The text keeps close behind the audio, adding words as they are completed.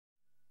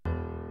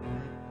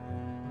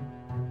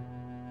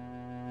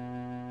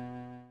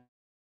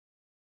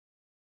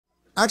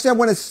Actually, I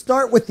want to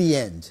start with the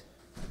end.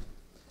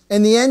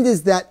 And the end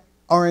is that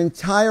our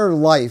entire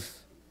life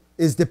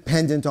is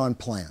dependent on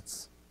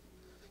plants.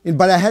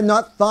 But I had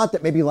not thought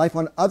that maybe life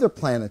on other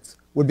planets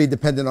would be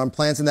dependent on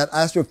plants and that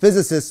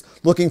astrophysicists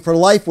looking for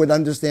life would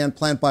understand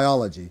plant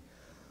biology.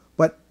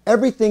 But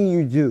everything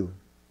you do,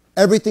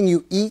 everything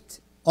you eat,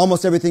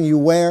 almost everything you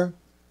wear,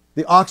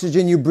 the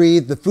oxygen you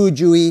breathe, the food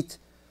you eat,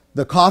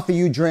 the coffee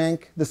you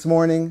drank this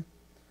morning,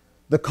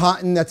 the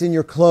cotton that's in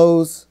your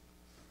clothes,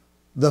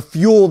 the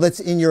fuel that's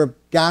in your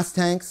gas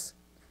tanks,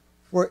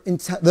 or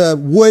the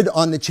wood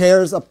on the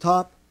chairs up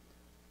top,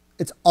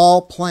 it's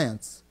all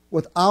plants.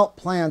 Without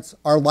plants,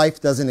 our life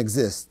doesn't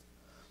exist.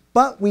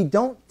 But we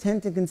don't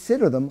tend to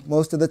consider them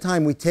most of the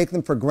time. We take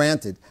them for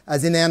granted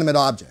as inanimate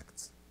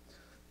objects.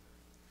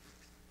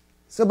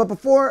 But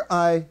before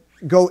I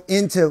go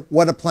into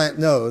what a plant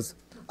knows,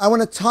 I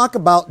want to talk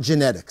about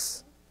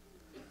genetics.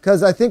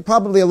 Because I think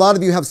probably a lot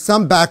of you have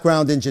some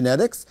background in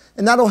genetics,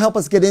 and that'll help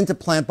us get into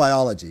plant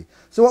biology.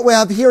 So what we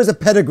have here is a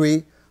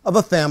pedigree of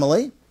a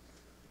family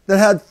that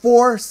had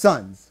 4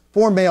 sons,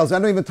 4 males. I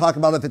don't even talk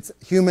about if it's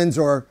humans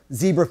or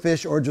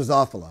zebrafish or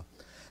Drosophila.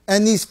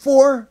 And these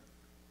 4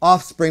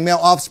 offspring, male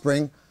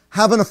offspring,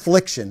 have an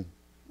affliction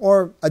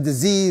or a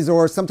disease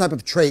or some type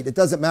of trait. It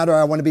doesn't matter.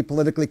 I want to be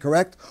politically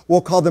correct.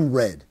 We'll call them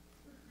red.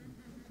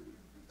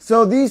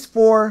 So these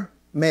 4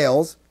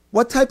 males,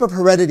 what type of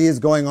heredity is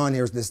going on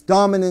here? Is this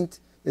dominant?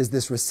 Is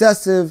this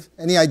recessive?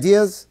 Any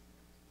ideas?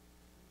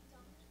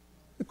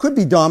 It could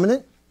be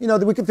dominant. You know,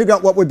 we can figure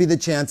out what would be the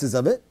chances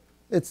of it.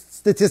 It's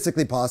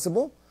statistically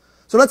possible.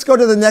 So let's go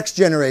to the next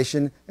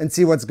generation and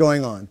see what's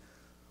going on.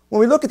 When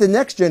we look at the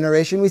next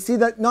generation, we see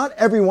that not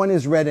everyone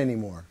is red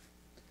anymore.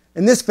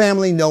 In this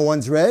family, no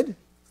one's red.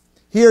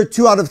 Here,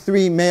 2 out of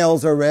 3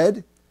 males are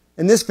red.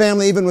 In this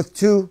family, even with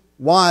 2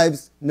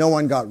 wives, no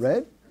one got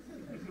red.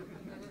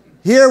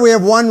 Here we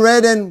have 1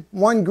 red and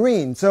 1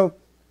 green. So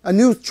a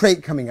new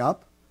trait coming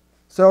up.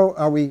 So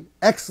are we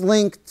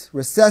X-linked,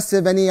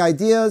 recessive? Any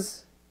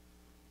ideas?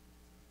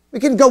 We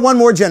can go one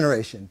more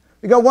generation.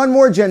 We go one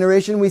more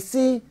generation. We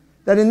see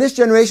that in this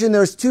generation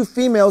there's 2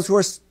 females who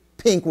are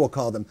pink, we'll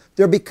call them.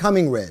 They're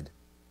becoming red.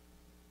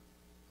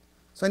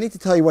 So I need to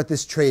tell you what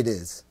this trait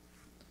is.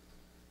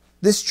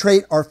 This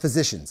trait are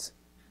physicians.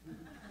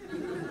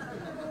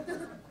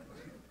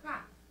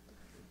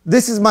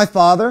 This is my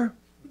father.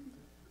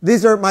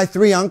 These are my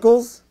 3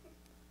 uncles,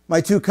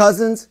 my 2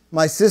 cousins,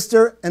 my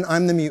sister, and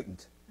I'm the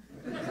mutant.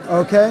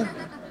 Okay?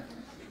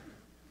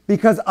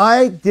 Because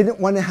I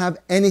didn't want to have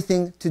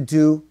anything to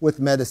do with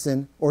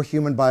medicine or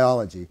human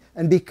biology.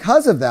 And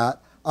because of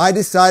that, I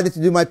decided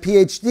to do my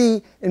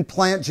PhD in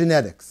plant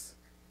genetics.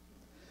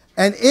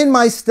 And in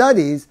my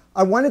studies,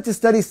 I wanted to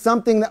study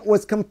something that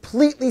was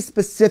completely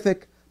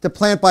specific to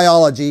plant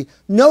biology,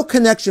 no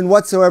connection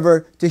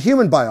whatsoever to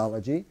human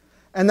biology,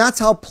 and that's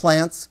how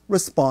plants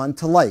respond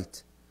to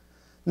light.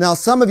 Now,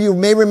 some of you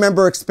may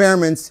remember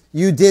experiments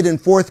you did in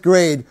 4th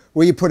grade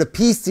where you put a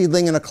pea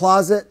seedling in a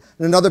closet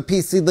and another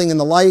pea seedling in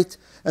the light,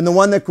 and the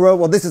one that grows,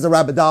 well, this is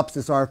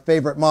Arabidopsis, our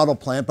favorite model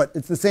plant, but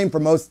it's the same for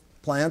most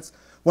plants.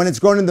 When it's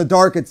grown in the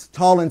dark, it's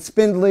tall and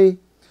spindly,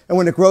 and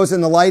when it grows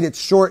in the light, it's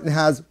short and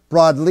has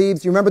broad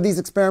leaves. You remember these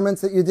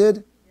experiments that you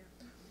did? Yeah.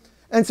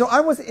 And so I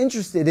was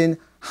interested in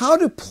how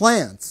do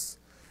plants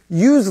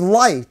use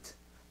light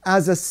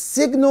as a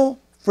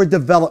signal for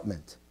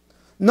development?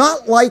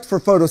 Not light for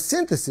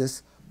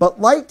photosynthesis, but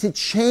light to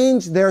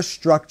change their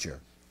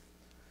structure.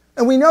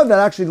 And we know that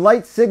actually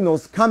light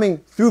signals coming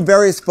through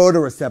various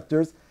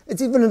photoreceptors,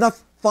 it's even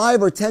enough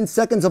 5 or 10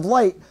 seconds of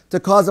light to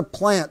cause a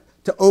plant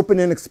to open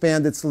and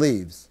expand its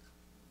leaves.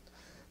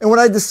 And what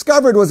I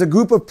discovered was a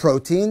group of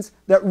proteins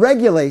that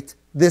regulate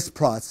this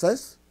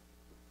process.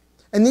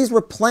 And these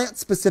were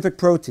plant-specific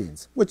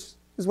proteins, which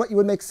is what you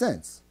would make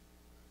sense.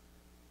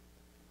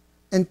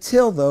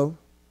 Until, though,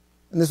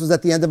 and this was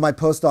at the end of my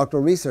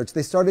postdoctoral research,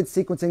 they started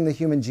sequencing the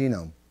human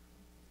genome.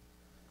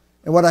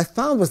 And what I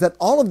found was that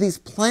all of these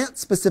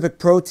plant-specific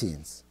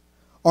proteins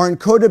are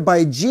encoded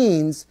by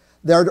genes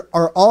that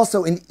are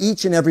also in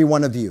each and every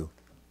one of you,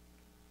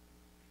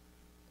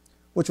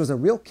 which was a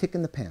real kick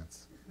in the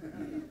pants,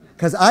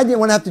 because I didn't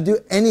want to have to do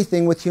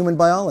anything with human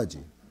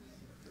biology.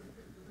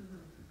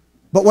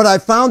 But what I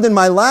found in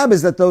my lab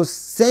is that those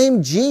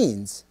same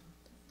genes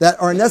that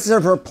are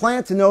necessary for a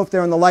plant to know if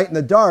they're in the light and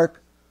the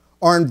dark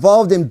are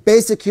involved in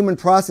basic human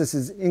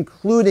processes,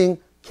 including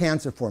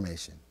cancer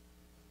formation.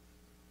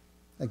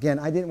 Again,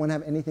 I didn't want to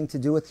have anything to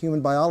do with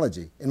human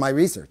biology in my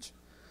research.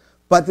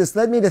 But this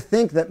led me to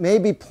think that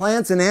maybe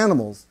plants and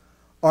animals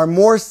are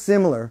more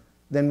similar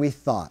than we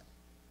thought.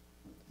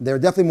 They're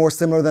definitely more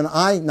similar than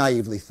I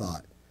naively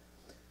thought.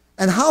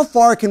 And how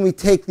far can we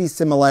take these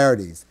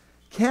similarities?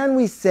 Can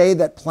we say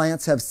that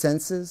plants have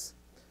senses?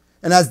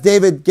 And as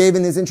David gave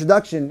in his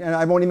introduction, and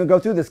I won't even go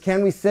through this,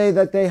 can we say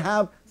that they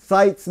have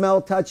sight,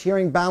 smell, touch,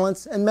 hearing,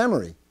 balance, and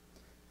memory?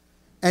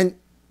 And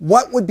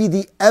what would be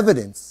the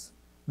evidence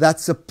that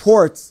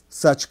supports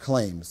such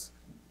claims?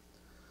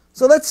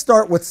 So let's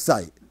start with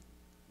sight.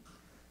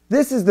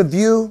 This is the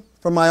view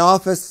from my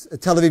office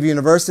at Tel Aviv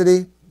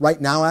University. right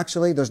now,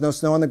 actually. There's no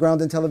snow on the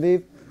ground in Tel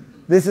Aviv.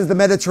 This is the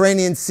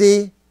Mediterranean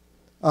Sea.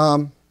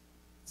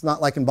 It's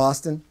not like in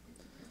Boston.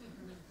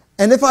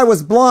 And if I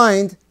was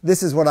blind,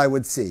 this is what I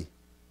would see.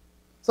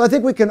 So I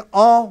think we can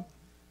all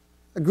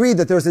agree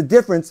that there's a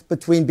difference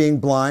between being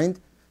blind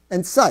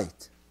and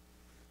sight.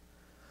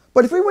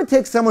 But if we would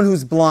take someone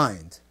who's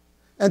blind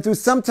and through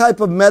some type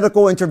of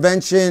medical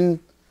intervention,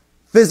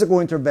 physical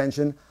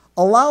intervention,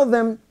 allow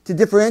them to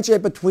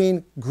differentiate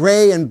between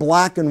gray and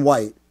black and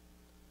white,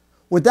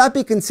 would that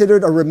be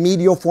considered a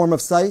remedial form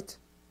of sight?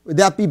 Would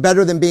that be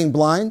better than being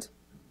blind?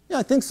 Yeah,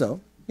 I think so.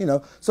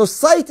 So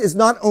sight is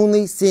not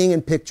only seeing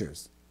in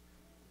pictures.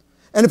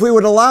 And if we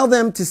would allow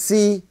them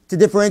to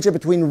differentiate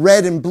between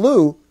red and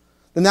blue,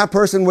 then that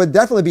person would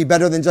definitely be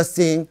better than just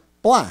seeing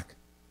black.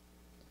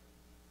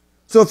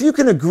 So if you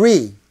can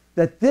agree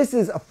that this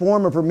is a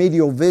form of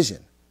remedial vision,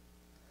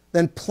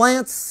 then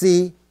plants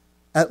see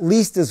at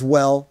least as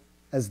well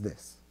as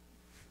this.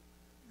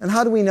 And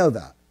how do we know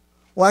that?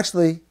 Well,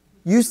 actually,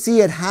 you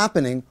see it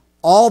happening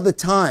all the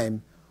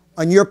time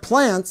on your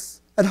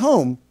plants at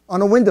home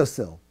on a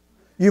windowsill.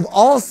 You've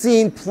all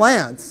seen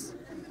plants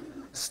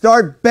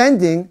start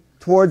bending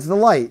towards the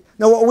light.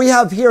 Now, what we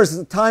have here is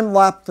a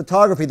time-lapse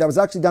photography that was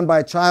actually done by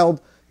a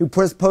child who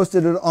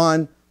posted it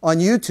on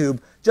YouTube,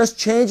 just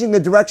changing the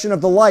direction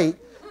of the light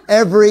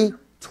every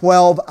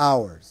 12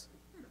 hours.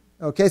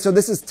 Okay, so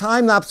this is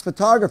time-lapse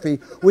photography.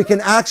 We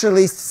can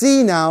actually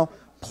see now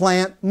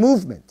plant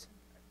movement.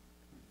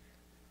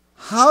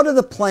 How do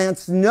the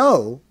plants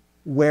know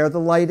where the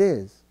light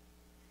is?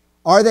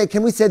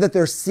 Can we say that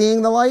they're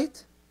seeing the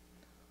light?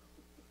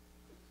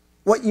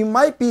 What you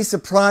might be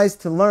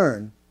surprised to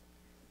learn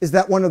is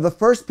that one of the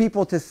first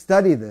people to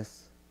study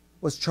this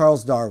was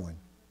Charles Darwin.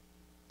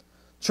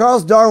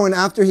 Charles Darwin,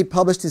 after he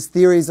published his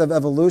theories of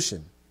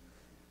evolution,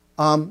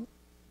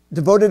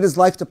 devoted his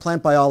life to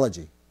plant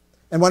biology.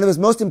 And one of his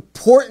most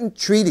important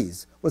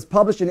treatises was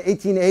published in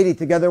 1880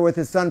 together with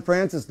his son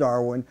Francis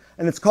Darwin,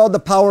 and it's called The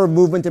Power of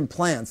Movement in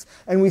Plants.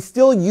 And we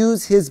still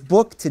use his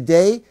book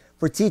today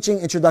for teaching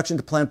Introduction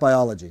to Plant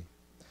Biology.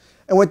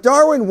 And what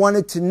Darwin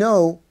wanted to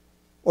know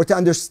or to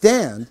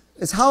understand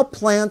is how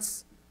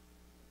plants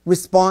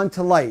respond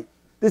to light.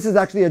 This is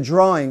actually a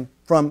drawing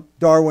from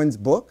Darwin's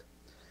book.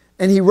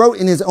 And he wrote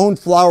in his own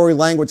flowery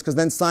language, because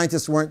then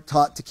scientists weren't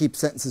taught to keep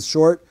sentences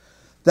short,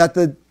 that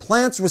the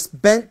plants were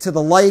bent to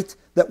the light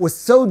that was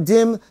so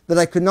dim that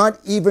I could not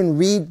even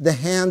read the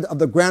hand of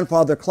the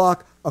grandfather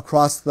clock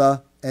across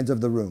the end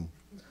of the room.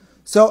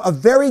 So a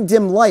very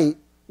dim light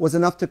was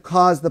enough to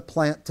cause the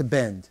plant to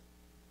bend.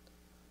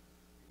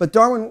 But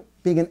Darwin,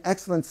 being an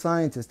excellent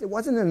scientist, it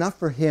wasn't enough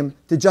for him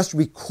to just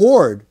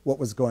record what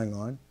was going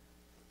on.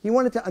 He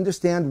wanted to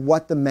understand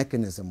what the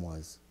mechanism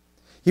was.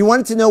 He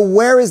wanted to know,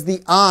 where is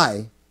the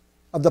eye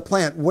of the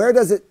plant? Where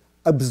does it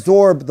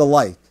absorb the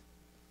light?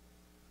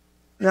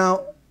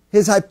 Now,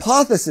 his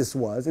hypothesis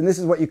was, and this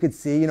is what you could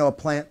see, a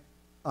plant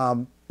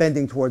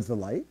bending towards the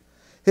light.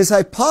 His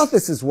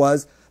hypothesis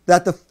was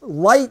that the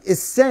light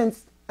is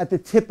sensed at the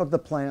tip of the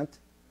plant,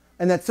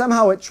 and that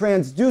somehow it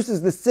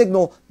transduces the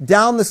signal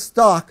down the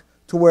stalk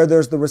to where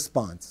there's the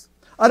response.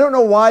 I don't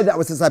know why that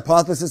was his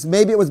hypothesis.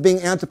 Maybe it was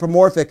being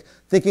anthropomorphic,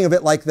 thinking of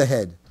it like the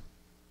head.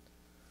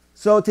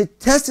 So to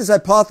test his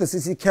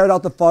hypothesis, he carried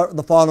out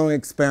the following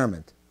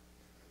experiment.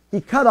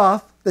 He cut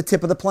off the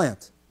tip of the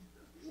plant.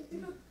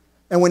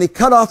 And when he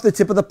cut off the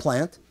tip of the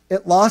plant,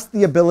 it lost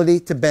the ability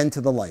to bend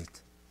to the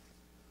light.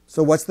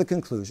 So what's the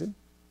conclusion?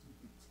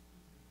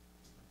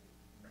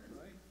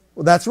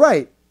 Well, that's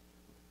right.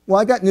 Well,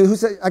 I got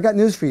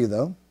news for you,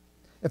 though.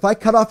 If I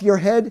cut off your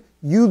head,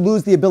 you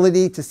lose the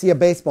ability to see a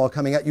baseball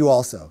coming at you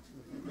also.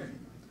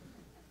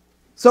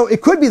 So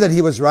it could be that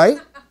he was right,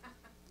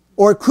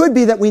 or it could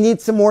be that we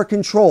need some more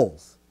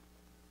controls.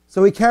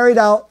 So he carried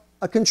out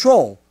a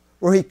control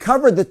where he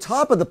covered the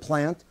top of the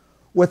plant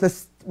with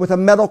a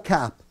metal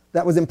cap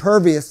that was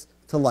impervious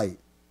to light.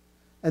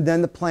 And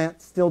then the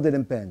plant still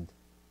didn't bend,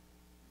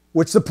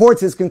 which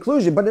supports his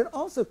conclusion. But it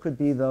also could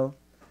be, though,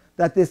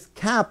 that this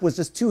cap was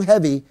just too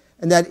heavy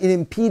and that it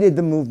impeded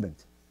the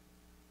movement.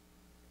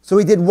 So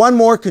he did one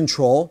more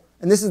control,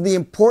 and this is the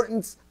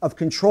importance of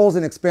controls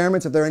in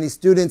experiments. If there are any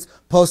students,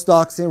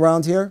 postdocs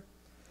around here,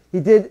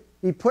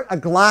 he put a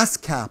glass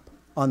cap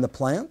on the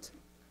plant,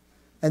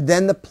 and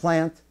then the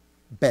plant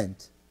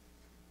bent.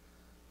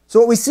 So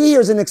what we see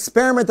here is an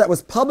experiment that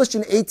was published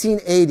in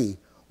 1880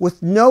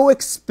 with no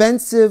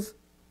expensive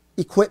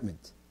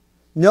equipment,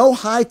 no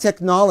high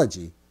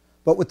technology,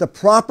 but with the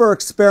proper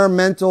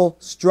experimental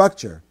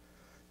structure.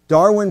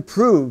 Darwin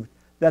proved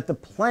that the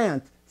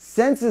plant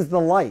senses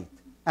the light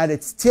at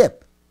its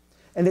tip,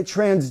 and it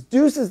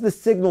transduces the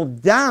signal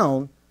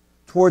down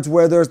towards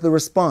where there's the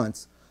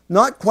response.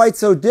 Not quite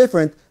so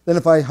different than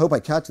if I hope I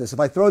catch this. If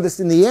I throw this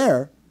in the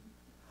air,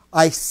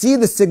 I see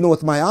the signal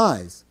with my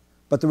eyes,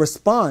 but the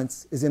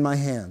response is in my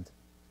hand.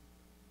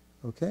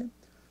 Okay?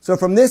 So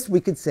from this, we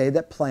could say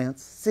that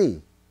plants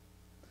see.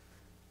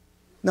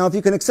 Now, if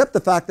you can accept the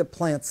fact that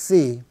plants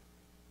see,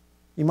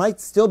 you might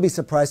still be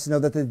surprised to know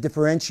that they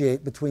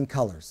differentiate between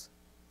colors.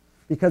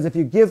 Because if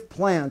you give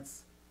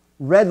plants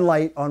red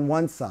light on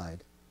one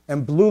side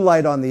and blue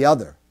light on the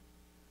other,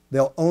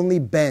 they'll only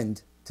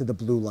bend to the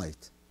blue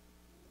light.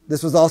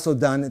 This was also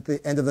done at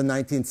the end of the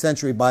 19th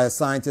century by a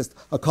scientist,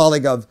 a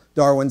colleague of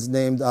Darwin's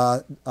named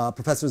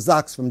Professor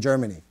Sachs from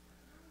Germany.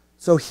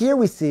 So here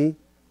we see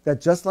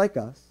that just like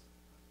us,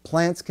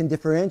 plants can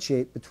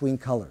differentiate between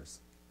colors.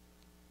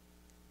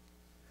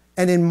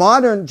 And in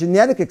modern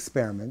genetic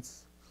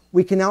experiments,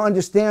 we can now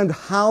understand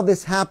how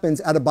this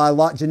happens at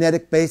a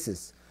genetic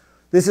basis.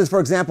 This is, for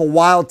example,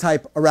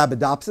 wild-type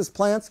Arabidopsis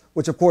plants,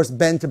 which of course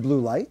bend to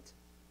blue light.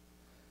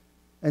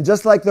 And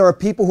just like there are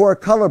people who are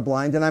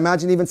colorblind, and I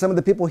imagine even some of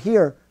the people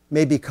here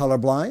may be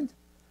colorblind,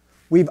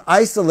 we've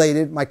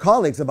isolated, my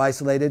colleagues have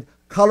isolated,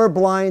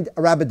 colorblind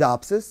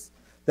Arabidopsis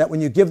that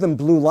when you give them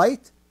blue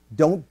light,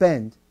 don't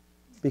bend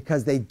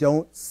because they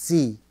don't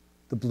see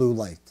the blue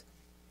light.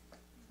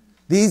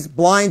 These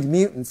blind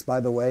mutants,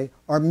 by the way,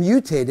 are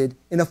mutated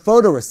in a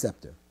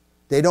photoreceptor.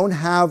 They don't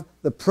have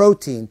the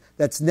protein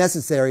that's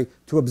necessary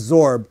to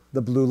absorb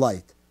the blue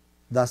light.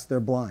 Thus, they're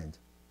blind.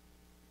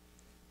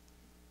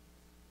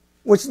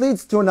 Which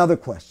leads to another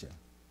question.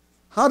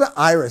 How do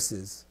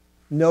irises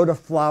know to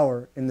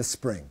flower in the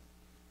spring?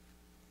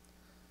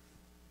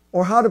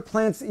 Or how do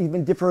plants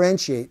even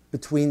differentiate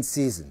between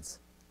seasons?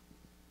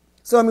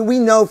 So, I mean, we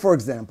know, for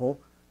example,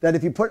 that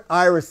if you put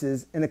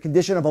irises in a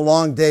condition of a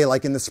long day,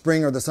 like in the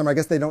spring or the summer, I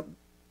guess they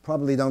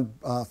probably don't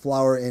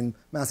flower in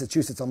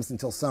Massachusetts almost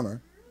until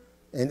summer.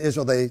 In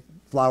Israel, they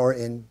flower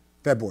in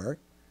February.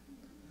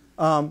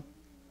 Then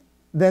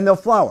they'll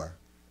flower.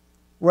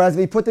 Whereas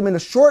if you put them in a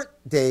short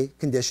day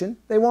condition,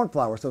 they won't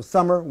flower. So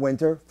summer,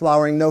 winter,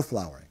 flowering, no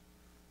flowering.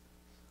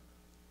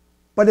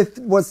 But it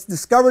was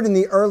discovered in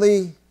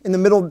the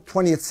middle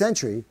 20th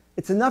century,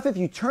 it's enough if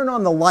you turn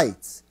on the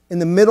lights in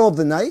the middle of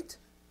the night,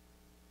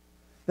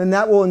 then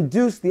that will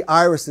induce the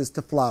irises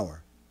to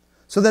flower.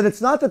 So that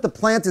it's not that the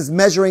plant is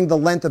measuring the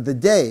length of the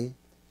day,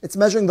 it's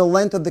measuring the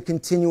length of the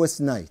continuous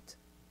night.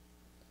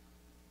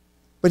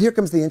 But here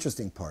comes the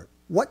interesting part.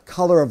 What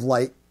color of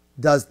light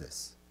does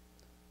this?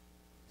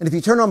 And if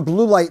you turn on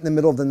blue light in the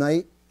middle of the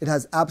night, it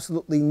has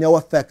absolutely no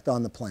effect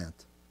on the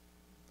plant.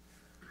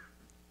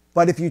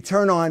 But if you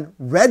turn on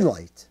red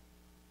light,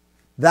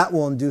 that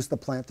will induce the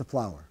plant to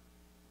flower.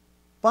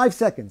 5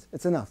 seconds,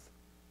 it's enough.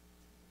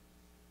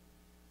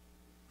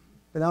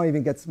 But now it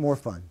even gets more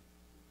fun.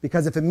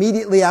 Because if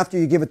immediately after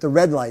you give it the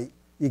red light,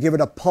 you give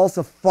it a pulse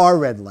of far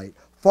red light.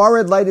 Far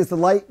red light is the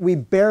light we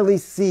barely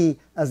see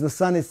as the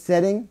sun is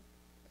setting.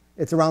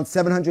 It's around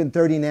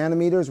 730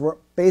 nanometers. We're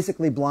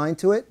basically blind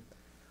to it.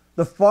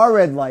 The far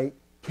red light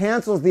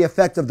cancels the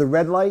effect of the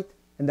red light,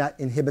 and that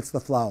inhibits the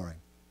flowering.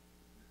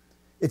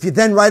 If you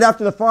then, right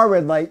after the far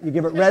red light, you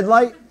give it red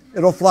light,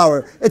 it'll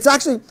flower. It's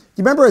actually, do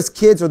you remember as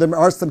kids, or there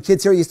are some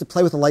kids here who used to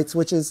play with the light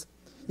switches?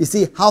 You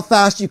see how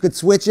fast you could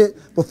switch it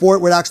before it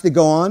would actually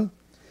go on?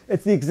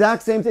 It's the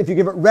exact same thing. If you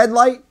give it red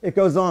light, it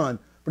goes on.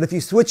 But if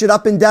you switch it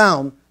up and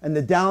down, and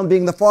the down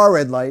being the far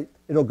red light,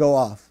 it'll go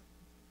off.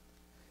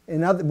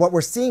 And now what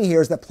we're seeing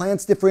here is that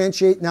plants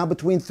differentiate now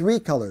between 3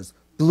 colors,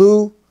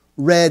 blue,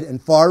 red,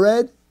 and far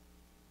red.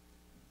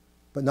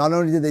 But not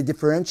only do they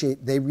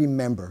differentiate, they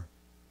remember.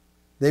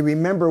 They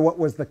remember what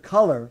was the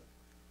color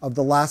of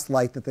the last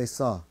light that they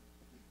saw.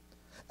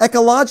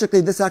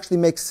 Ecologically, this actually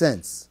makes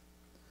sense.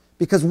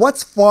 Because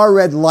what's far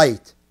red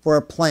light for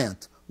a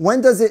plant?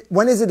 When is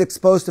it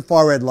exposed to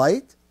far red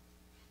light?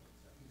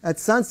 At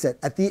sunset,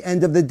 at the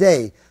end of the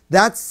day.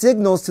 That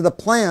signals to the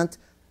plant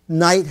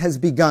night has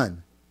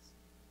begun.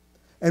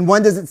 And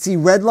when does it see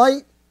red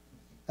light?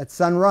 At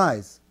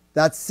sunrise.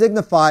 That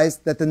signifies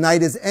that the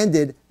night has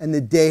ended and the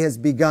day has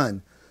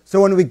begun.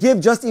 So when we give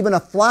just even a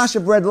flash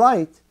of red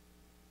light,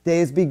 day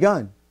has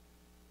begun.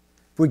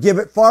 If we give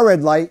it far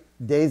red light,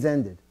 day's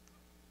ended.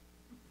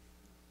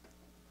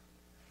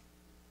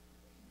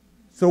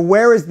 So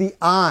where is the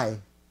eye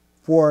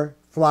for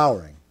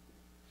flowering?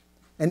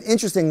 And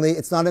interestingly,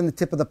 it's not in the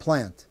tip of the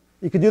plant.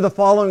 You could do the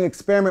following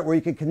experiment where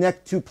you could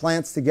connect 2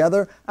 plants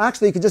together.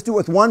 Actually, you could just do it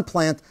with one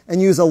plant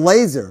and use a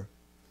laser.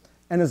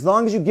 And as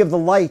long as you give the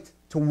light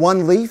to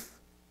one leaf,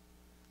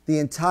 the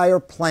entire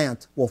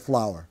plant will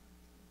flower.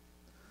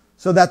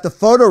 So that the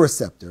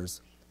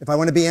photoreceptors, if I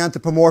want to be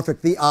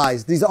anthropomorphic, the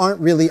eyes, these aren't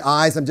really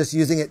eyes, I'm just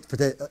using it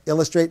to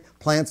illustrate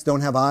plants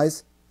don't have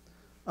eyes,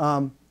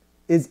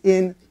 is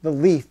in the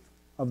leaf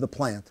of the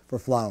plant for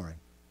flowering.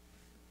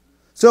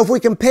 So if we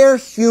compare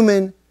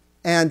human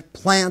and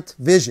plant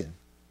vision,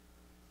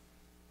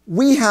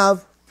 we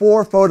have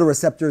 4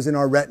 photoreceptors in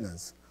our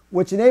retinas,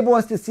 which enable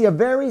us to see a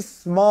very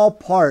small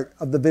part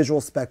of the visual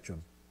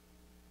spectrum.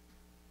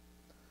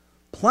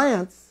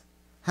 Plants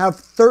have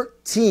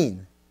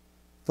 13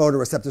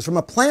 photoreceptors. From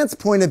a plant's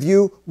point of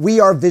view, we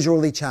are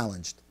visually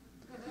challenged.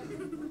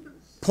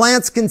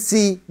 Plants can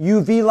see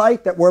UV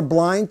light that we're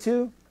blind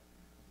to.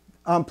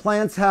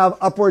 Plants have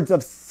upwards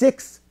of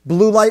 6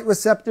 blue light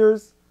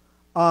receptors,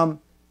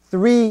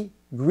 3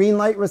 green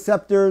light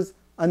receptors,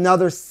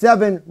 another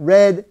 7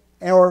 red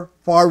or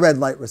far red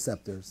light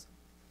receptors.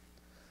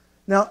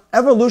 Now,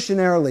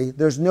 evolutionarily,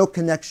 there's no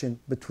connection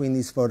between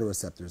these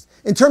photoreceptors.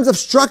 In terms of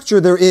structure,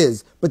 there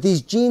is, but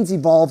these genes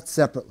evolved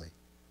separately,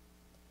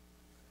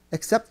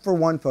 except for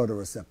one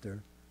photoreceptor,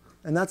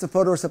 and that's a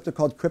photoreceptor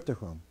called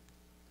cryptochrome,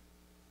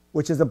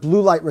 which is a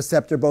blue light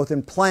receptor both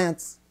in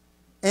plants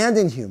and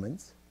in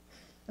humans.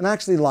 And I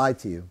actually lied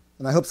to you,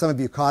 and I hope some of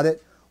you caught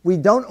it. We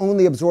don't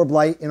only absorb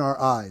light in our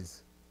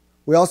eyes.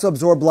 We also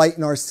absorb light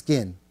in our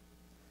skin.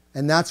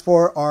 And that's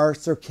for our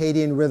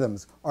circadian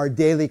rhythms, our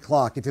daily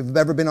clock. If you've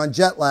ever been on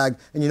jet lag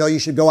and you know you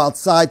should go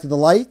outside to the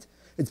light,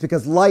 it's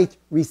because light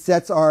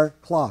resets our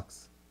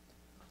clocks.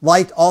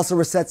 Light also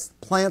resets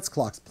plants'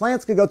 clocks.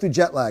 Plants can go through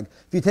jet lag.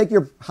 If you take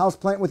your house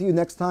plant with you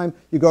next time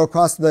you go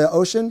across the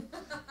ocean,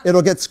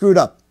 it'll get screwed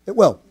up. It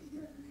will.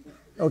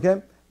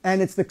 Okay?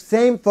 And it's the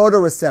same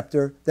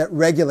photoreceptor that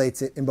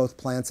regulates it in both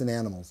plants and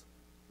animals,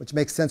 which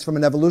makes sense from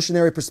an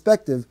evolutionary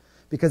perspective,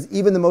 because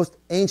even the most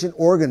ancient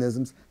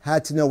organisms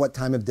had to know what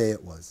time of day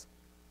it was.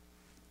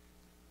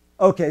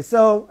 Okay,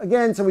 so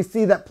again, so we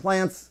see that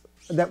plants,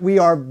 that we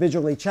are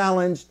visually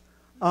challenged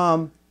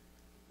in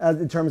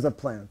terms of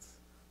plants.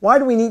 Why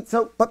do we need,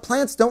 but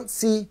plants don't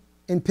see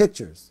in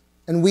pictures,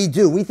 and we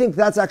do. We think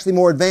that's actually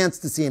more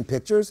advanced to see in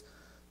pictures,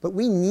 but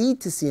we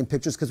need to see in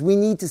pictures because we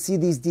need to see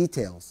these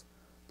details.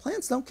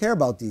 Plants don't care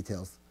about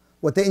details.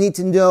 What they need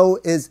to know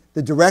is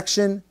the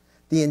direction,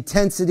 the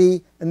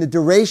intensity, and the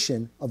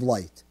duration of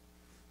light.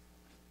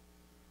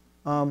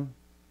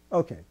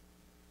 Okay.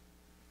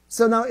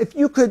 So now if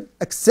you could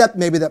accept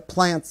maybe that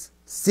plants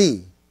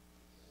see,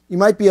 you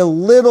might be a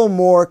little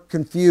more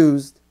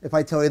confused if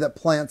I tell you that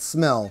plants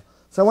smell.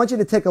 So I want you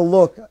to take a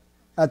look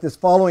at this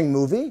following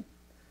movie.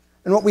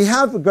 And what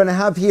we're going to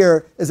have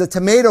here is a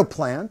tomato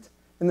plant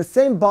in the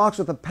same box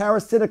with a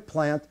parasitic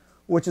plant,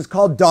 which is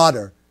called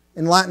daughter.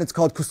 In Latin, it's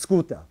called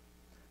cuscuta.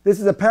 This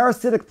is a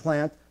parasitic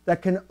plant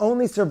that can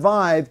only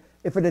survive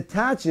if it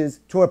attaches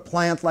to a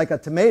plant like a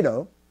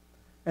tomato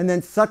and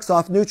then sucks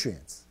off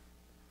nutrients.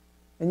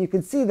 And you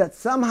can see that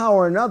somehow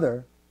or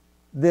another,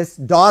 this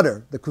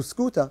daughter, the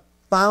cuscuta,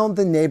 found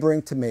the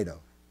neighboring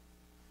tomato.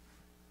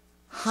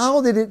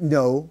 How did it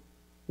know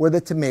where the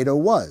tomato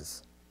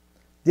was?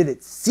 Did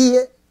it see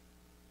it?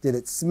 Did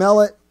it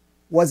smell it?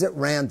 Was it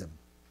random?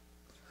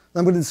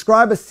 I'm going to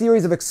describe a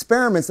series of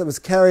experiments that was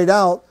carried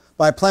out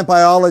by a plant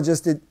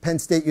biologist at Penn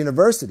State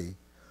University,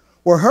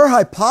 where her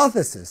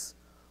hypothesis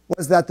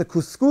was that the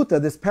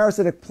cuscuta, this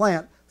parasitic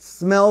plant,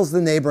 smells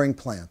the neighboring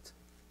plant.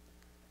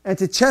 And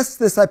to test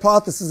this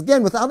hypothesis,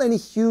 again, without any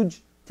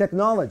huge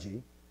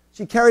technology,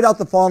 she carried out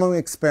the following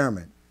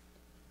experiment.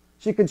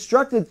 She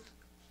constructed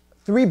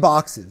 3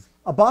 boxes.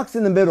 A box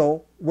in the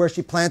middle where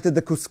she planted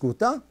the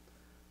cuscuta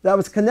that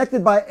was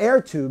connected by air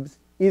tubes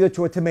either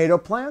to a tomato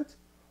plant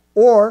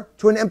or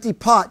to an empty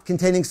pot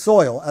containing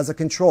soil as a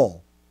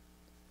control.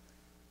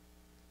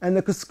 And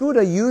the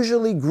cuscuta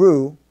usually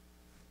grew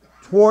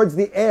towards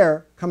the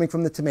air coming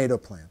from the tomato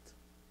plant.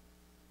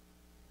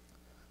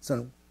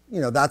 So,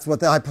 that's what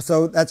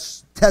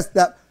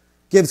that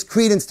gives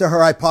credence to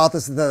her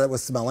hypothesis that it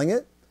was smelling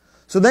it.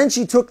 So then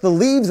she took the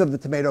leaves of the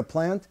tomato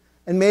plant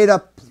and made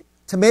a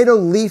tomato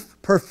leaf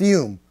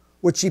perfume,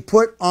 which she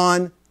put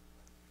on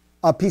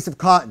a piece of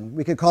cotton.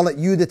 We could call it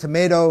the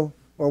tomato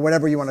or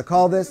whatever you want to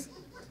call this.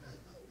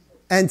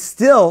 And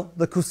still,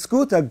 the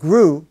cuscuta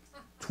grew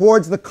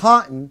towards the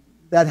cotton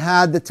that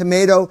had the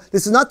tomato.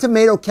 This is not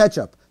tomato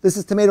ketchup. This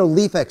is tomato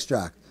leaf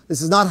extract.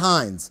 This is not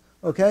Heinz,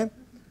 okay?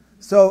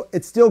 So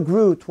it still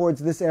grew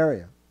towards this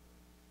area.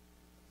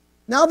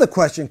 Now the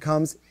question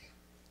comes,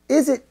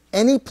 is it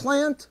any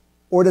plant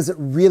or does it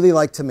really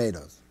like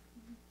tomatoes?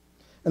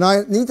 And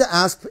I need to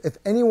ask if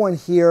anyone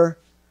here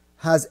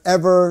has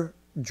ever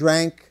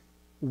drank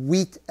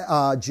wheat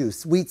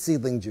juice, wheat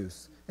seedling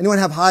juice. Anyone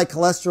have high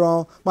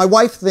cholesterol? My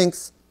wife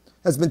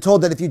has been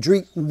told that if you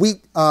drink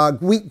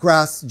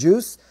wheatgrass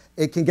juice,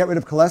 it can get rid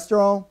of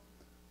cholesterol.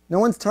 No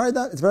one's tried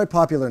that? It's very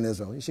popular in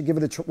Israel. You should give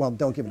it a try. Well,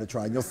 don't give it a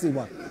try. You'll see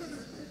why.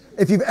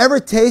 If you've ever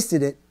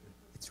tasted it,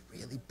 it's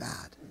really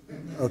bad.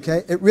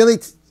 Okay?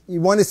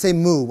 You want to say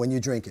moo when you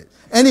drink it.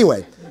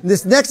 Anyway,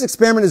 this next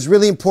experiment is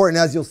really important,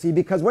 as you'll see,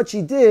 because what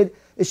she did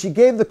is she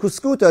gave the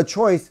cuscuta a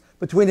choice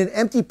between an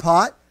empty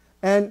pot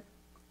and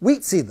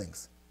wheat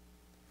seedlings.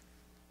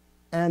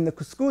 And the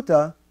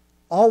cuscuta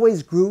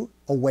always grew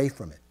away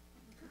from it.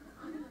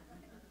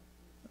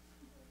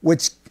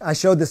 Which I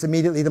showed this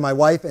immediately to my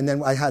wife, and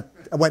then I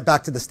went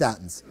back to the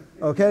statins.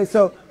 Okay,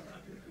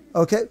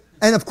 okay.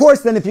 And of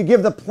course, then if you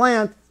give the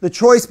plant the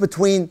choice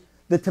between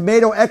the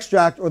tomato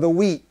extract or the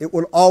wheat, it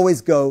will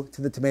always go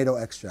to the tomato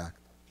extract.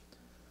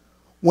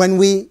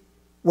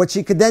 What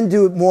she could then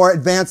do more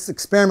advanced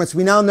experiments,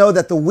 we now know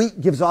that the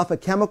wheat gives off a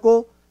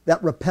chemical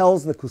that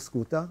repels the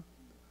cuscuta,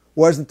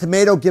 whereas the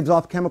tomato gives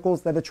off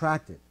chemicals that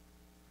attract it.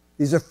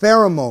 These are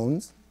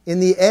pheromones in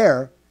the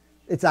air.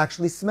 It's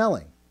actually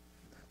smelling.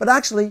 But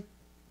actually,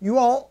 you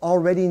all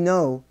already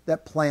know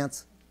that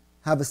plants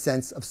have a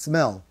sense of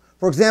smell.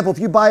 For example, if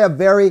you buy a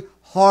very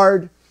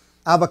hard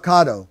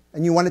avocado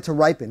and you want it to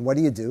ripen, what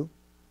do?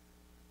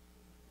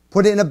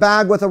 Put it in a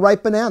bag with a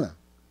ripe banana.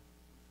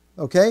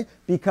 Okay?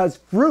 Because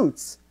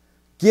fruits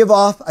give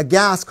off a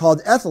gas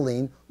called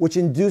ethylene, which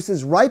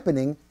induces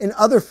ripening in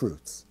other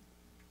fruits.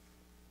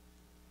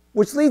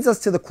 Which leads us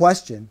to the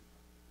question,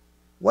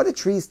 what do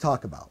trees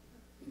talk about?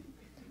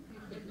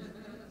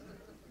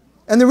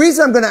 And the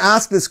reason I'm going to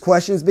ask this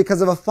question is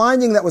because of a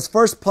finding that was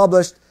first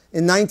published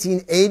in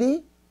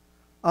 1980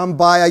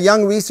 by a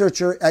young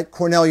researcher at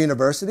Cornell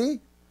University,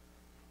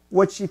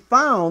 which she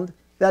found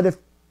that if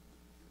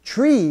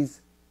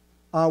trees,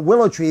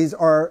 willow trees,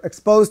 are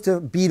exposed to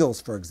beetles,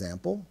 for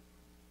example,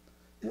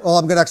 well,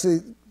 I'm going to actually,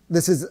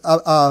 this is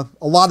a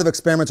lot of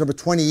experiments over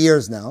 20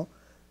 years now.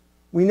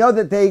 We know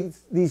that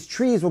these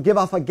trees will give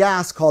off a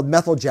gas called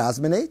methyl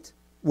jasmonate,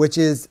 which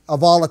is a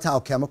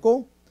volatile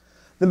chemical.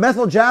 The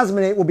methyl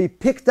jasmonate will be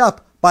picked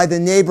up by the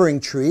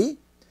neighboring tree,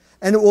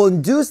 and it will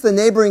induce the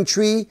neighboring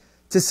tree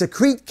to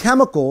secrete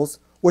chemicals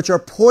which are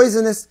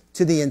poisonous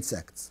to the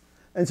insects.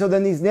 And so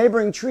then these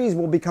neighboring trees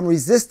will become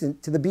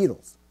resistant to the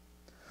beetles.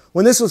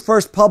 When this was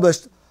first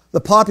published,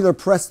 the popular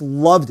press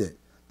loved it.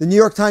 The New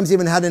York Times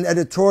even had an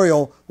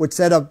editorial which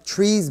said a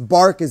tree's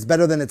bark is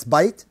better than its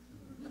bite.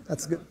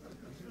 That's good.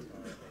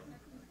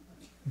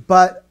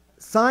 But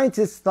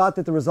scientists thought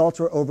that the results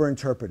were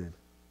overinterpreted.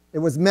 It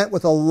was met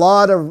with a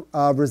lot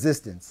of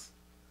resistance.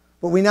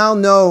 But we now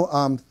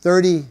know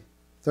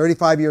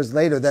 35 years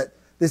later that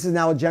this is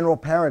now a general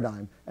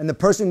paradigm. And the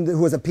person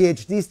who was a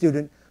PhD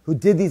student who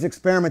did these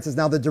experiments is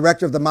now the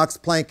director of the Max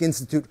Planck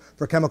Institute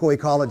for Chemical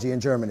Ecology in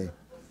Germany.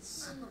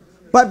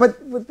 But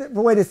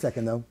wait a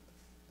second, though.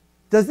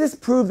 Does this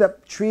prove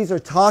that trees are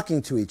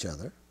talking to each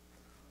other?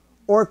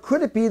 Or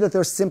could it be that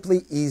they're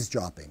simply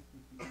eavesdropping?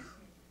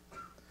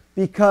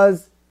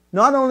 Because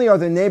not only are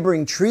the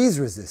neighboring trees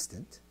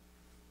resistant,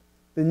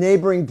 the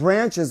neighboring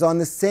branches on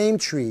the same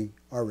tree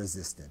are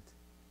resistant.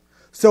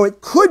 So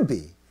it could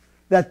be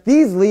that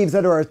these leaves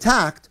that are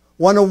attacked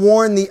want to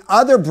warn the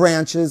other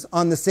branches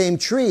on the same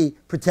tree,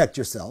 protect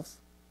yourself,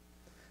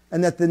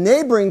 and that the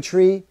neighboring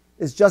tree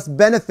is just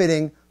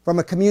benefiting from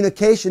a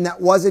communication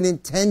that wasn't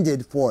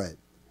intended for it.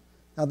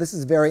 Now, this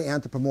is very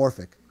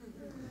anthropomorphic.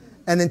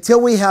 And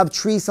until we have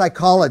tree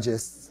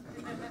psychologists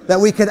that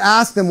we could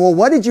ask them, well,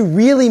 what did you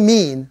really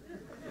mean?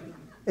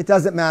 It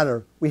doesn't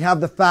matter. We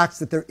have the facts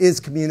that there is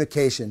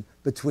communication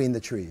between the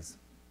trees.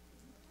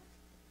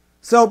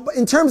 So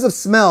in terms of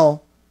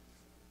smell,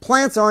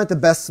 plants aren't the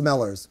best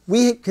smellers.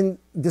 We can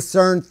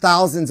discern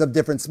thousands of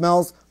different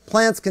smells.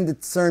 Plants can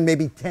discern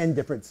maybe 10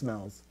 different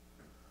smells.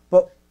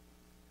 But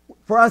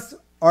for us,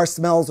 our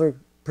smells are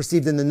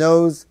perceived in the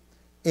nose.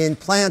 In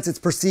plants, it's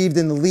perceived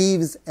in the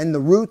leaves and the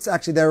roots.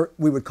 Actually, there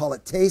we would call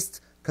it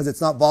taste because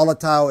it's not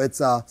volatile, it's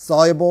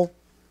soluble.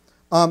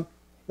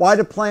 Why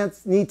do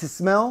plants need to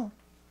smell?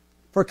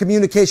 For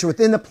communication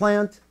within the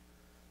plant,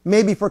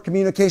 maybe for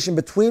communication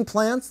between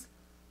plants,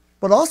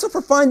 but also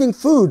for finding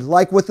food,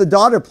 like with the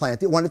daughter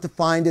plant. It wanted to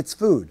find its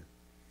food.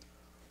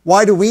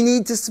 Why do we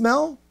need to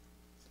smell?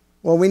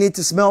 Well, we need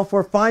to smell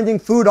for finding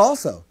food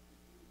also,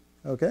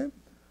 okay?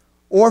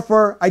 Or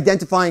for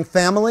identifying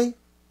family,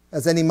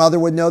 as any mother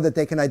would know that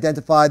they can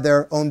identify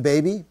their own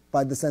baby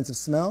by the sense of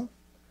smell.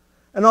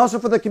 And also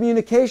for the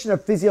communication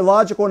of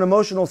physiological and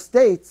emotional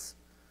states,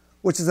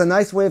 which is a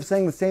nice way of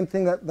saying the same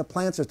thing that the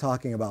plants are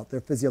talking about,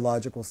 their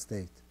physiological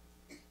state.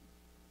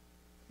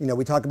 You know,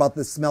 we talk about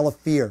the smell of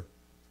fear.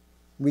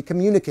 We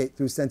communicate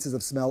through senses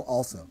of smell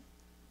also.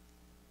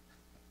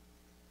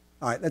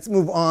 All right, let's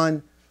move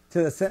on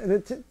to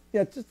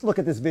just look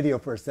at this video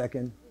for a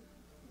second.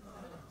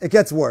 It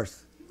gets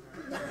worse.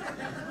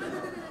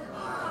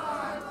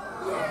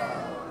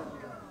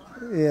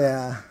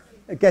 Yeah,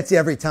 it gets you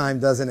every time,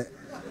 doesn't it?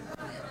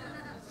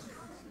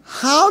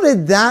 How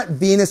did that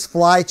Venus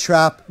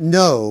flytrap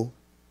know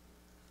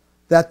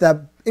that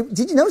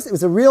did you notice it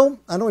was a real,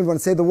 I don't even want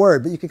to say the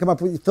word, but you can come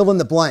up with, fill in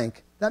the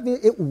blank. That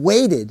means it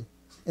waited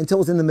until it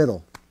was in the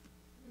middle.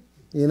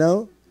 You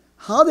know?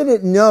 How did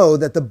it know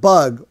that the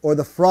bug or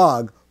the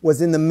frog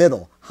was in the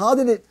middle? How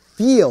did it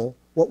feel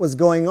what was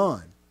going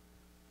on?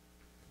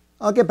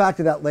 I'll get back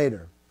to that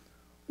later.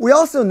 We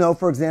also know,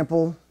 for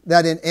example,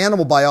 that in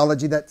animal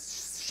biology that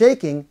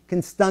shaking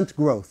can stunt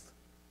growth.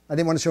 I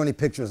didn't want to show any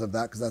pictures of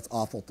that because that's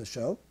awful to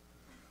show.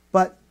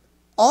 But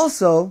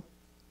also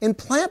in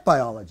plant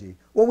biology,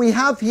 what we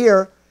have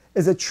here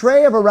is a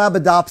tray of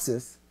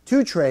Arabidopsis,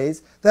 2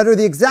 trays, that are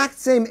the exact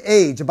same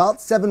age, about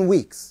 7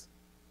 weeks.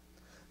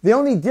 The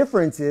only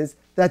difference is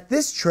that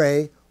this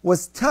tray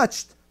was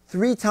touched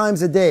 3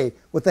 times a day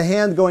with the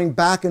hand going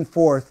back and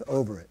forth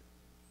over it.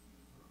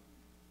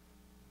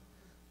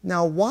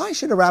 Now, why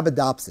should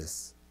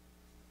Arabidopsis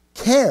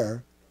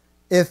care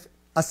if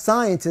a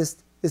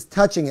scientist is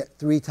touching it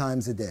 3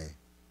 times a day?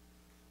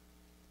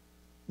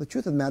 The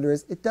truth of the matter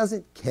is, it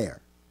doesn't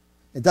care.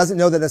 It doesn't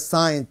know that a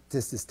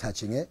scientist is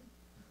touching it.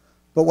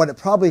 But what it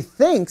probably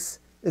thinks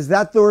is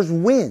that there's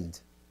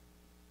wind.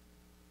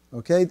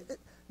 Okay?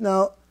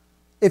 Now,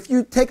 if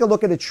you take a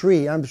look at a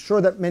tree, I'm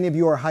sure that many of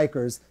you are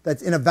hikers,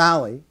 that's in a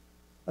valley,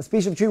 a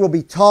species of tree will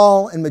be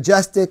tall and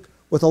majestic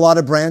with a lot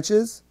of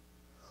branches,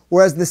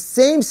 whereas the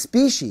same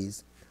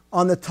species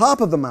on the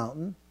top of the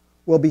mountain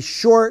will be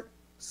short,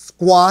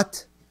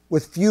 squat,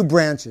 with few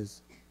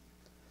branches.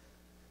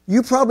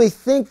 you probably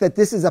think that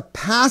this is a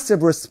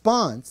passive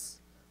response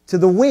to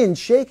the wind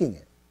shaking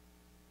it.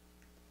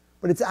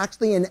 But it's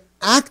actually an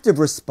active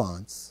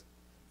response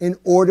in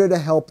order to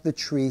help the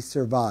tree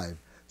survive.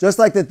 Just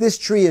like that this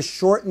tree is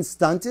short and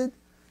stunted,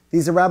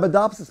 these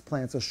Arabidopsis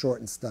plants are short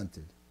and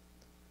stunted.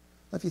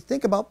 Now, if you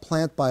think about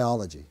plant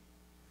biology,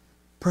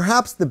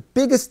 perhaps the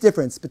biggest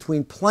difference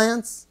between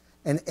plants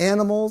and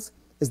animals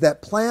is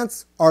that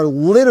plants are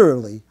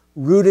literally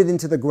rooted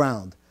into the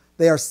ground.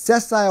 They are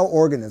sessile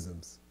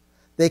organisms.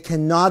 They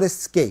cannot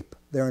escape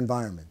their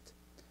environment.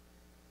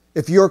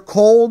 If you're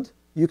cold,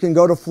 you can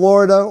go to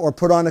Florida or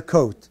put on a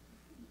coat.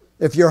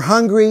 If you're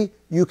hungry,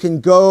 you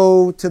can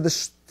go to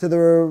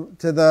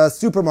the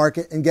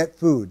supermarket and get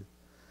food.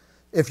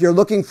 If you're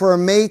looking for a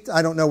mate,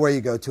 I don't know where you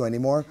go to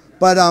anymore,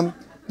 but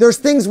there's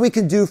things we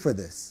can do for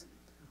this.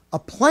 A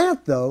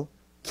plant, though,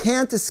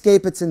 can't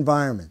escape its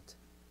environment.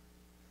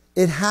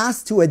 It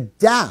has to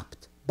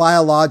adapt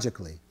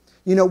biologically.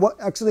 You know what?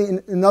 Actually,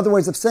 in other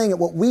ways of saying it,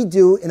 what we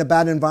do in a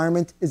bad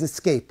environment is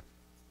escape.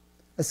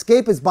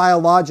 Escape is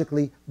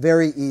biologically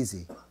very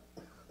easy.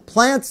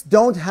 Plants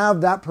don't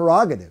have that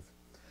prerogative.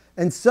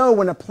 And so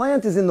when a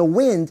plant is in the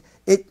wind,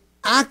 it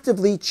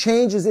actively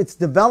changes its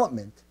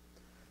development,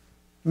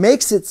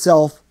 makes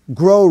itself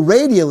grow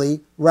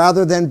radially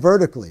rather than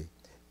vertically.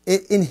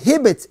 It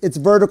inhibits its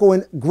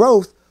vertical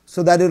growth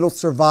so that it'll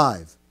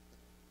survive.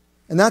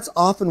 And that's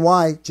often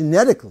why,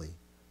 genetically,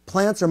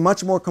 plants are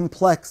much more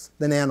complex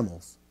than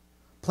animals.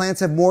 Plants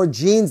have more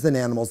genes than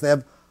animals. They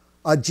have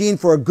a gene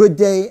for a good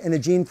day and a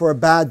gene for a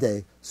bad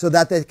day so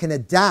that they can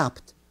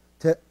adapt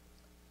to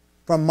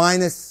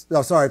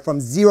from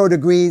 0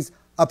 degrees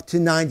up to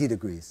 90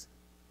 degrees.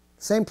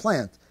 Same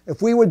plant.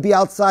 If we would be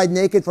outside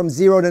naked from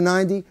 0 to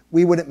 90,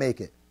 we wouldn't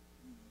make it.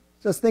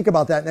 Just think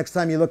about that next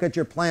time you look at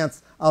your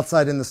plants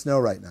outside in the snow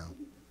right now.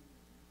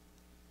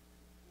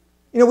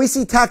 You know, we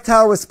see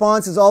tactile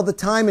responses all the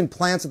time in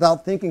plants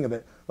without thinking of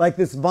it, like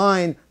this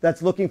vine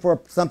that's looking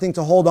for something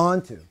to hold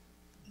on to.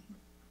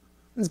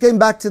 It's getting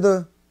back to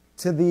the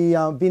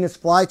Venus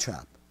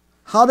flytrap.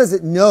 How does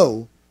it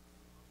know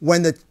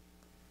when the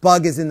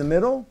bug is in the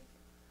middle?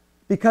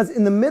 Because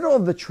in the middle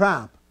of the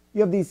trap,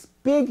 you have these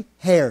big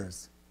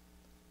hairs.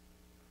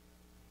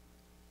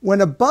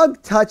 When a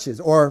bug touches,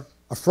 or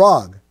a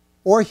frog,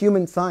 or a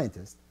human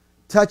scientist,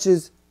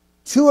 touches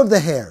 2 of the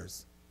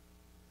hairs,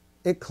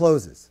 it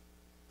closes.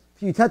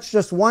 If you touch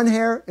just 1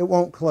 hair, it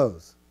won't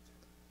close.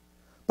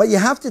 But you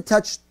have to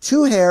touch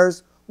 2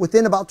 hairs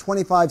within about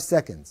 25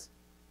 seconds.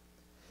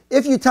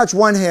 If you touch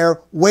 1 hair,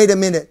 wait a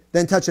minute,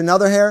 then touch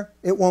another hair,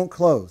 it won't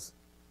close.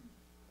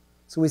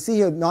 So we see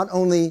here not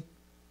only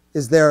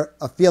is there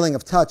a feeling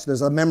of touch,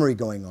 there's a memory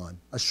going on,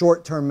 a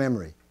short-term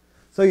memory.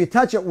 So you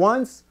touch it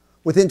once,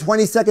 within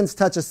 20 seconds,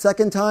 touch a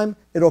second time,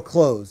 it'll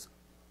close.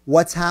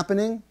 What's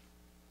happening?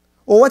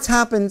 Well, what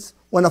happens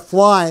when a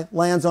fly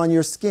lands on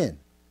your skin?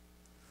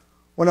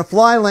 When a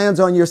fly lands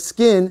on your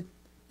skin,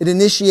 it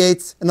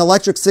initiates an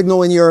electric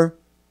signal in your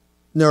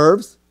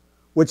nerves,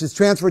 which is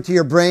transferred to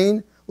your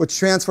brain, which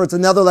transfers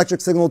another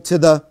electric signal to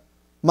the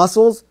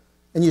muscles,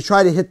 and you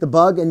try to hit the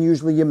bug, and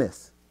usually you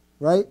miss,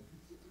 right?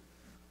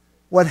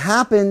 What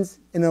happens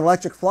in an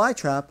electric fly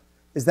trap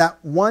is that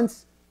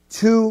once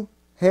 2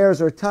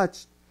 hairs are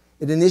touched,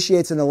 it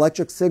initiates an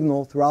electric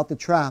signal throughout the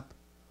trap,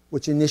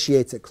 which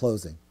initiates it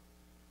closing.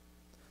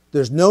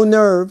 There's no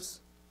nerves,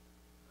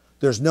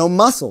 there's no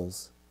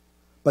muscles,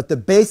 but the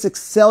basic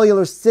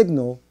cellular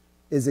signal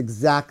is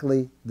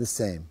exactly the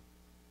same.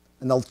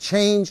 And they'll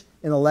change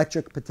in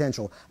electric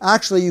potential.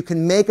 Actually, you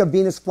can make a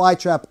Venus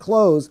flytrap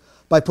close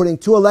by putting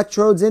 2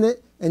 electrodes in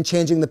it and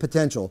changing the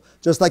potential.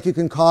 Just like you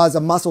can cause a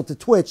muscle to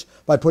twitch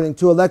by putting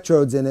 2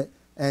 electrodes in it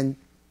and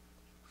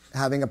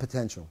having a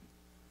potential.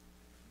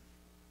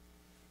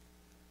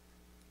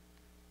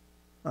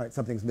 All right,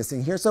 something's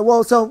missing here. So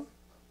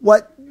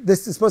what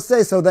this is supposed to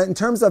say, so that in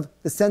terms of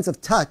the sense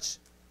of touch,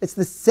 it's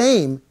the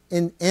same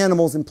in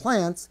animals and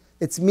plants.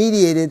 It's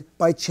mediated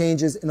by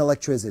changes in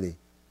electricity.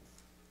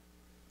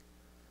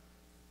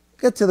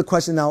 Get to the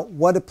question now,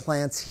 what do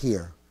plants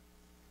hear?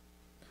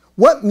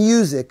 What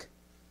music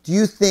do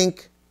you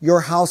think your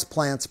house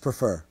plants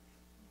prefer?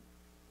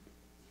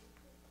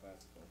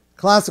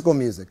 Classical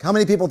music. How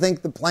many people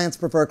think the plants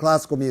prefer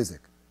classical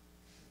music?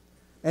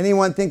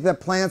 Anyone think that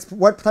plants,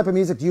 what type of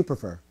music do you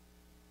prefer?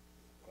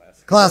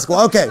 Classical,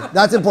 okay,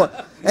 that's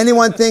important.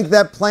 Anyone think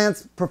that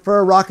plants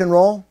prefer rock and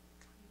roll?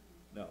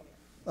 No.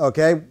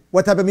 Okay,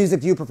 what type of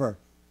music do you prefer?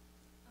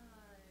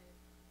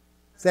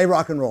 Say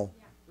rock and roll.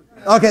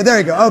 Yeah. Okay, there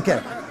you go,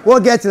 okay. We'll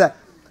get to that.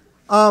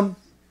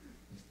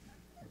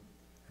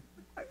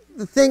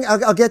 The thing,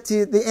 I'll get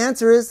to, the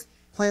answer is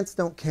plants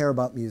don't care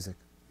about music.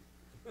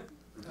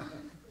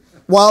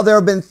 While there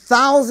have been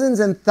thousands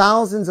and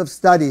thousands of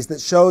studies that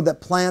show that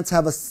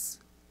plants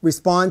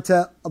respond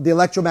to the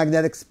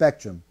electromagnetic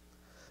spectrum,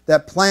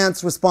 that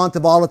plants respond to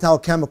volatile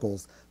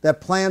chemicals,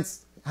 that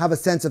plants have a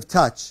sense of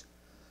touch,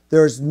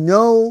 there's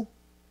no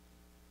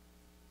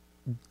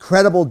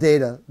credible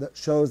data that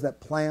shows that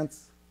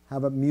plants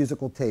have a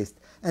musical taste.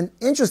 And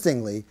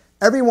interestingly,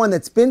 everyone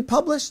that's been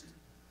published,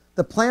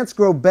 the plants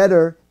grow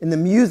better in the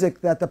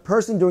music that the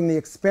person doing the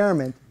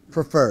experiment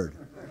preferred.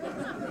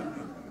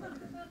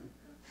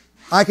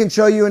 I can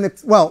show you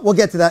well, we'll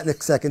get to that in a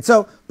second.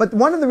 But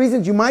one of the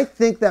reasons you might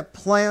think that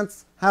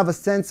plants have a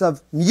sense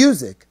of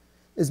music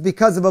is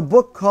because of a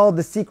book called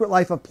The Secret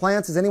Life of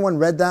Plants. Has anyone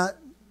read that?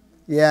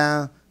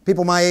 Yeah,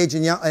 people my age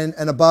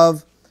and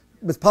above.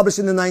 It was published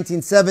in the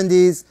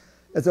 1970s.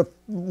 It's a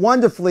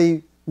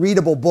wonderfully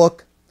readable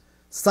book,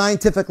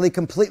 scientifically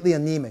completely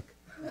anemic.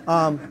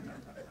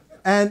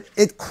 And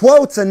it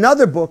quotes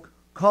another book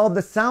called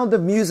The Sound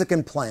of Music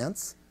in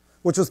Plants,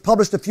 which was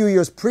published a few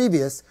years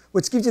previous,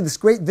 which gives you this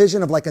great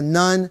vision of like a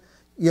nun,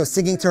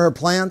 singing to her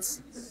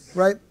plants,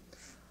 right?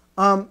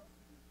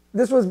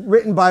 This was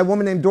written by a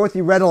woman named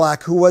Dorothy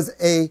Redelack, who was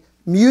a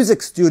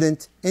music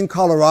student in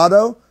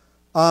Colorado.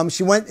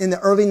 She went in the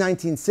early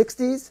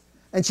 1960s,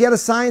 and she had a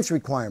science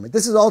requirement.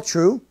 This is all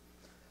true.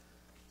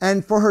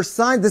 And for her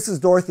science, this is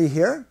Dorothy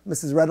here,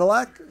 Mrs.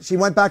 Redelack. She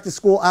went back to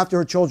school after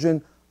her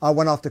children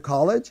went off to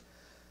college.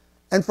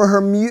 And for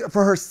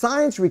her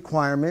science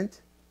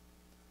requirement,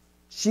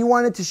 she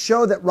wanted to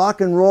show that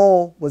rock and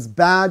roll was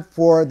bad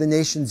for the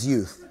nation's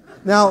youth.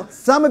 Now,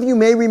 some of you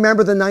may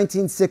remember the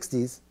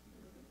 1960s.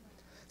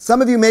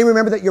 Some of you may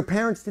remember that your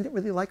parents didn't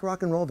really like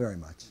rock and roll very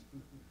much.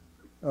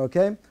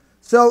 Okay?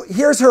 So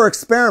here's her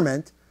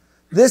experiment.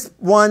 This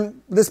plant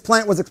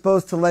was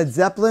exposed to Led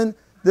Zeppelin.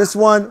 This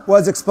one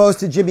was exposed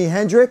to Jimi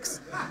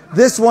Hendrix.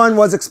 This one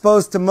was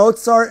exposed to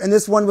Mozart. And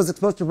this one was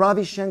exposed to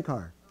Ravi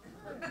Shankar.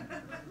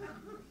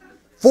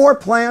 4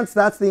 plants,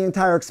 that's the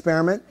entire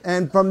experiment.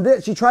 And from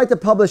this, she tried to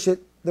publish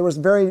it. There was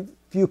very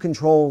few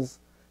controls.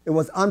 It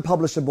was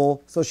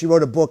unpublishable, so she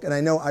wrote a book, and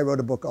I know I wrote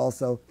a book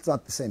also. It's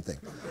not the same thing.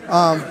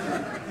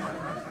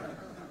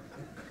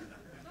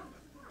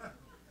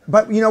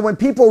 But, when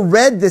people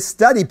read this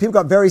study, people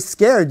got very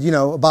scared,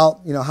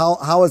 about,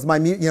 how is my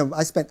music,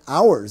 I spent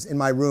hours in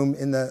my room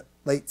in the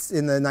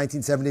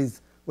 1970s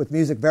with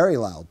music very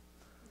loud.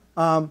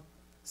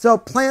 So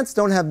plants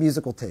don't have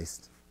musical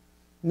taste.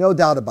 No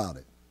doubt about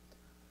it.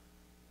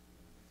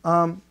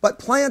 But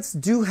plants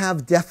do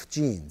have deaf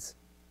genes,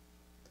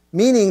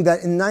 meaning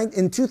that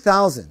in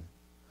 2000,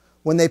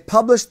 when they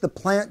published the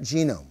plant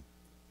genome,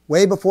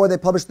 way before they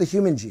published the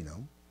human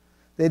genome,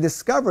 they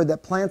discovered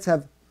that plants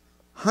have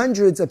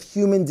hundreds of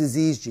human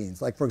disease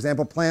genes. Like, for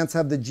example, plants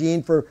have the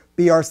gene for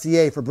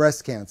BRCA, for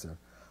breast cancer.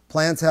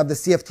 Plants have the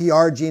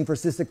CFTR gene for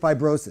cystic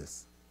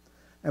fibrosis.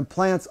 And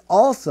plants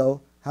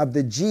also have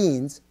the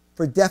genes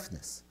for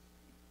deafness.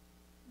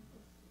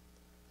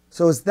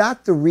 So is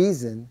that the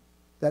reason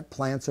that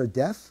plants are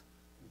deaf?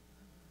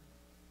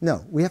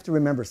 No, we have to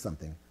remember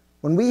something.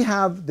 When we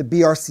have the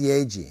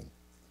BRCA gene,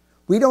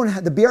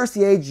 the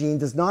BRCA gene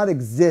does not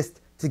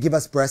exist to give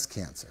us breast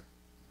cancer.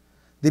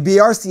 The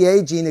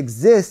BRCA gene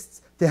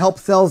exists to help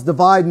cells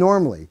divide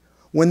normally.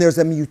 When there's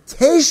a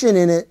mutation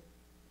in it,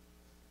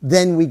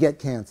 then we get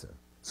cancer.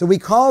 So we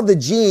call the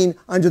gene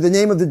under the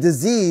name of the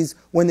disease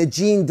when the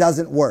gene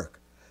doesn't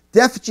work.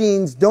 Deaf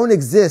genes don't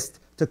exist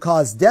to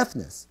cause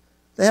deafness.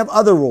 They have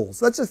other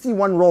roles. Let's just see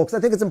one role, because I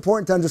think it's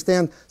important to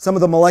understand some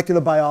of the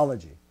molecular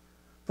biology.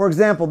 For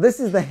example, this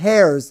is the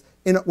hairs,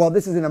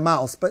 this is in a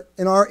mouse, but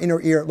in our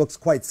inner ear it looks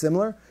quite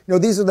similar.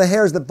 These are the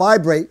hairs that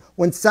vibrate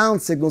when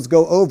sound signals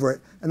go over it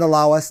and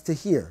allow us to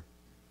hear.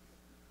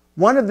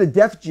 One of the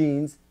deaf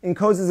genes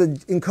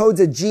encodes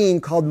a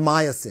gene called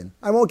myosin.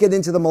 I won't get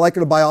into the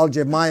molecular biology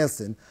of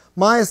myosin,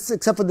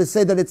 except for to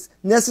say that it's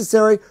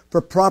necessary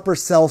for proper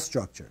cell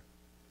structure.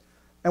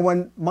 And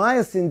when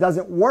myosin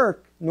doesn't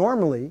work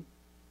normally,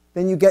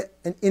 then you get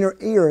an inner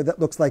ear that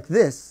looks like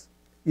this.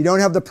 You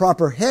don't have the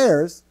proper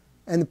hairs,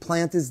 and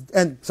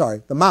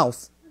the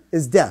mouse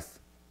is deaf.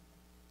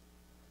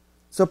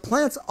 So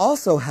plants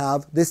also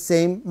have this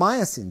same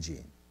myosin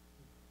gene.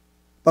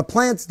 But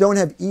plants don't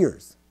have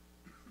ears.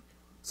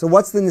 So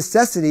what's the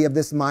necessity of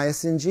this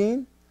myosin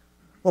gene?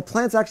 Well,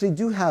 plants actually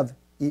do have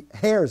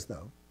hairs,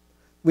 though.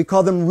 We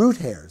call them root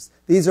hairs.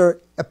 These are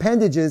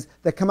appendages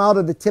that come out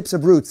of the tips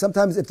of roots.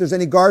 Sometimes if there's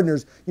any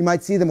gardeners, you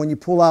might see them when you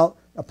pull out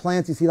a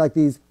plant, you see like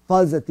these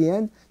fuzz at the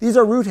end. These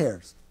are root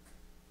hairs.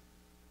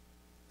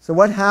 So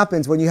what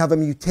happens when you have a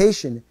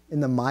mutation in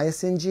the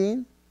myosin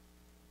gene?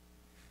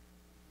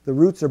 The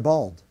roots are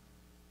bald.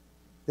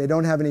 They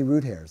don't have any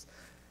root hairs.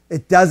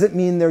 It doesn't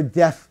mean they're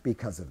deaf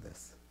because of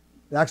this.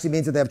 It actually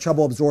means that they have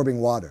trouble absorbing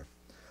water.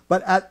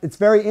 But it's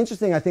very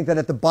interesting, I think, that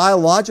at the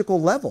biological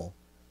level,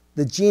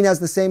 the gene has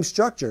the same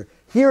structure.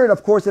 Here,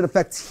 of course, it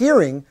affects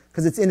hearing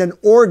because it's in an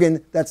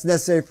organ that's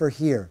necessary for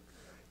hear.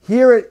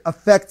 Here, it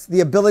affects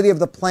the ability of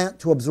the plant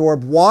to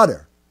absorb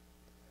water.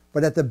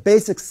 But at the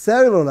basic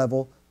cellular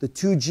level, the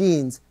two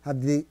genes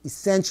have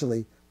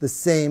essentially the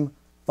same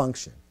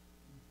function.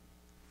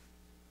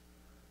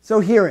 So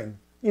hearing.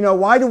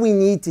 Why do we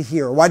need to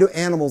hear? Why do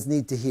animals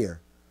need to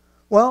hear?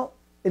 Well,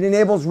 it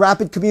enables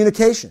rapid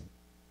communication.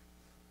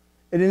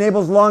 It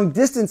enables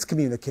long-distance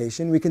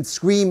communication. We can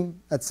scream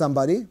at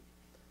somebody.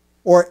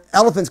 Or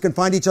elephants can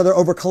find each other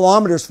over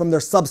kilometers from their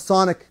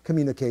subsonic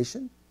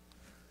communication.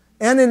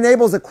 And it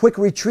enables a quick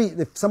retreat.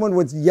 If someone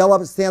would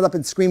stand up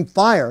and scream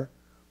fire,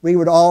 we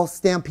would all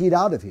stampede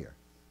out of here.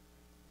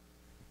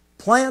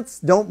 Plants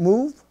don't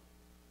move.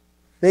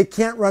 They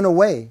can't run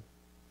away.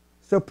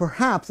 So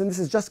perhaps, and this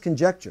is just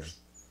conjecture,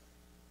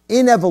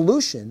 in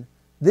evolution,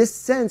 this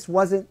sense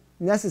wasn't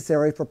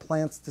necessary for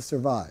plants to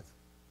survive.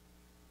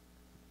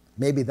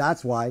 Maybe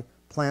that's why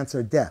plants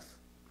are deaf.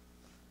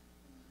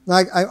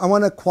 Now, I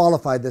want to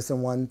qualify this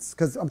in one,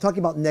 because I'm talking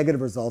about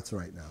negative results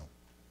right now.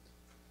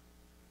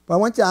 But I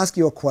want to ask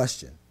you a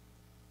question.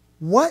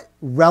 What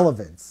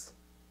relevance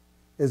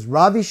is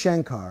Ravi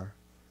Shankar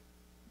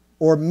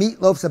or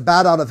meatloaf's a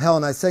bat out of hell?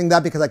 And I'm saying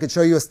that because I could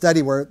show you a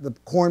study where the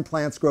corn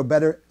plants grow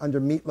better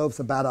under meatloaf's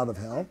a bat out of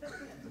hell.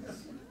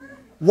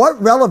 What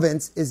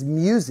relevance is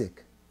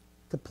music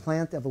to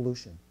plant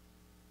evolution?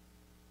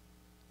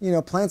 You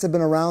know, plants have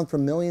been around for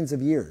millions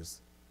of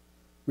years.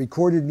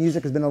 Recorded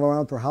music has been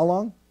around for how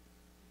long?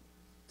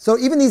 So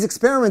even these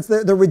experiments,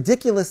 they're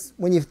ridiculous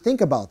when you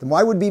think about them.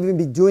 Why would we even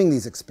be doing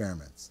these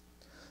experiments?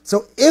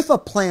 So if a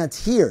plant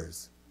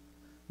hears,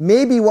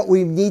 maybe what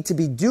we need to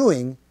be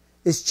doing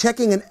is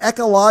checking an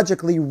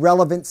ecologically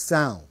relevant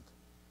sound.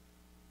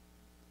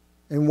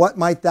 And what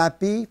might that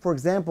be? For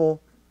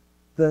example,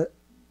 the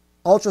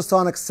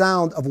ultrasonic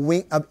sound of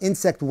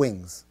insect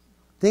wings,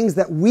 things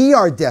that we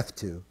are deaf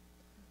to.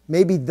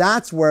 Maybe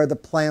that's where the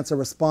plants are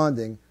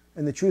responding.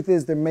 And the truth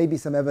is there may be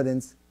some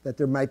evidence that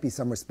there might be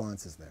some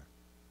responses there.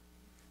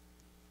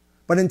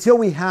 But until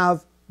we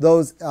have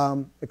those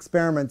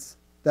experiments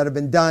that have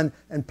been done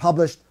and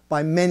published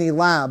by many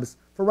labs,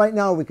 for right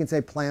now we can say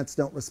plants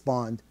don't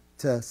respond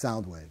to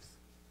sound waves.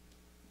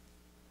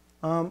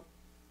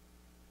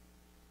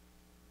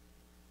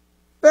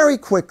 Very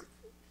quick.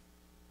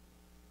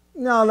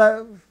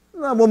 No,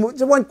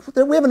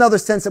 we have another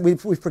sense that we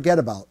forget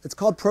about. It's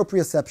called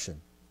proprioception.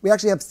 We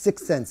actually have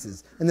 6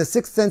 senses, and the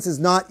 6th sense is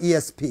not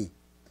ESP.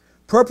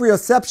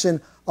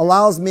 Proprioception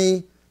allows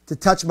me to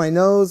touch my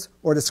nose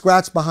or to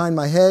scratch behind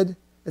my head.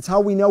 It's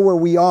how we know where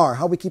we are,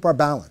 how we keep our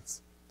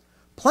balance.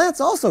 Plants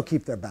also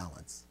keep their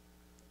balance.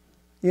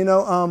 You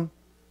know,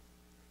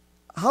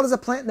 how does a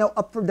plant know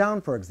up or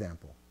down, for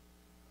example?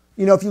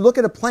 You know, if you look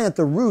at a plant,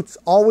 the roots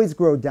always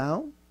grow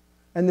down,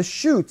 and the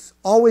shoots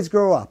always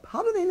grow up.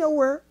 How do they know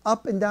where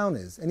up and down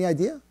is? Any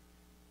idea?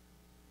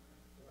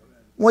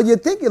 Well,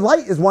 you'd think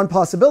light is one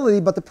possibility,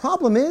 but the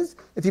problem is,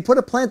 if you put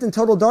a plant in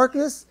total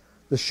darkness,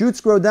 the shoots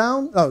grow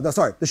down.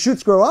 The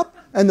shoots grow up,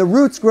 and the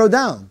roots grow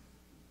down.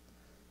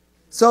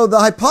 So the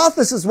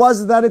hypothesis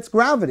was that it's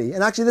gravity.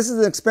 And actually, this is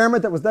an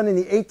experiment that was done in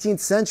the 18th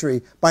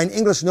century by an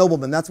English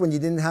nobleman. That's when you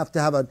didn't have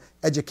to have an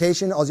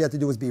education. All you had to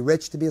do was be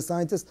rich to be a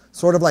scientist.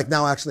 Sort of like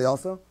now, actually,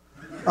 also.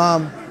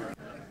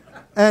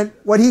 And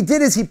what he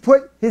did is he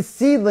put his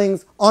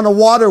seedlings on a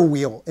water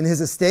wheel in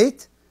his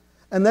estate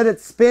and let it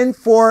spin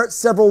for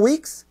several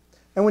weeks.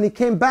 And when he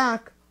came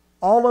back,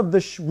 all of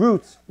the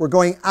roots were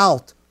going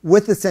out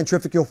with the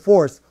centrifugal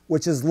force,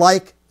 which is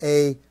like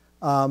a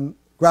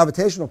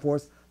gravitational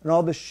force, and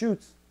all the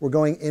shoots were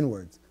going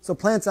inwards. So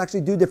plants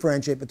actually do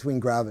differentiate between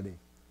gravity.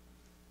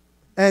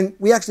 And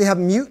we actually have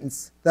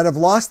mutants that have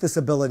lost this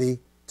ability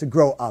to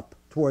grow up,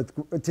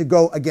 to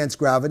go against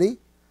gravity.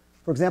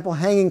 For example,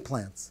 hanging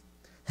plants.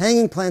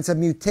 Hanging plants have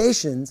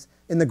mutations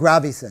in the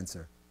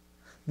gravisensor.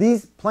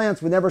 These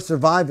plants would never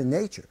survive in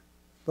nature,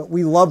 but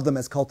we love them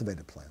as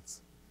cultivated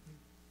plants.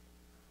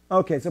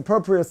 Okay, so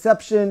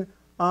proprioception.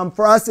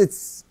 For us,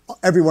 it's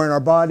everywhere in our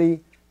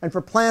body. And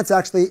for plants,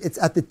 actually, it's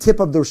at the tip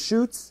of the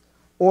shoots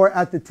or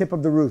at the tip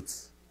of the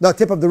roots. The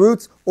tip of the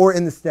roots or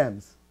in the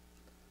stems.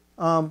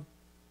 I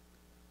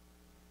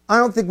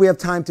don't think we have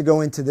time to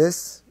go into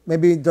this.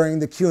 Maybe during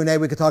the Q&A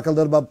we could talk a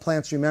little about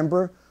plants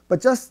remember.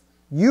 But just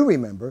you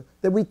remember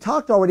that we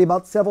talked already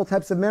about several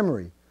types of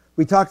memory.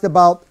 We talked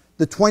about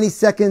the 20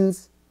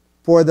 seconds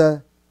for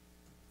the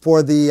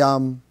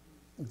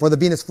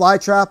Venus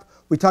flytrap.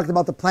 We talked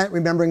about the plant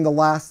remembering the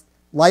last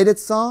light it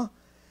saw.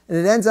 And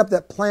it ends up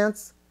that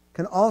plants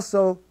can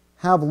also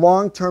have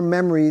long-term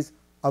memories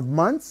of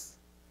months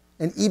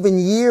and even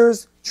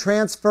years,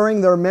 transferring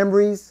their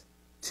memories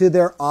to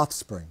their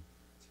offspring.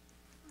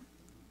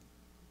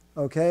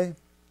 Okay?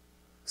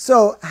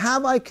 So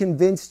have I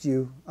convinced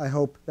you, I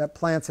hope, that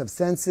plants have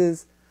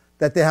senses,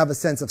 that they have a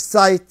sense of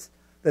sight,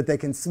 that they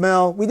can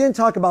smell? We didn't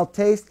talk about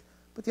taste,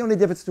 but the only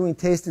difference between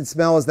taste and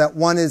smell is that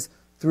one is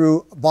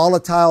through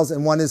volatiles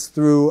and one is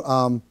through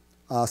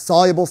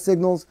soluble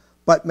signals,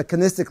 but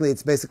mechanistically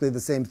it's basically the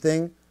same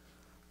thing.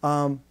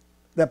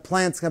 That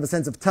plants have a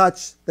sense of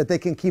touch, that they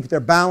can keep their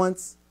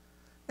balance,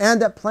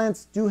 and that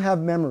plants do have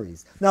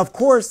memories. Now, of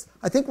course,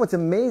 I think what's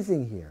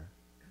amazing here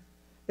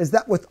is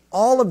that with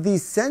all of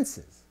these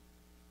senses,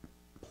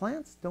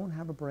 plants don't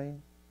have a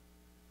brain.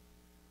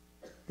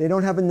 They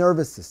don't have a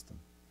nervous system.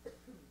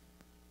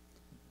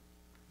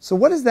 So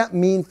what does that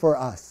mean for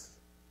us?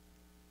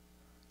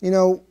 You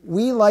know,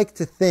 we like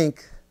to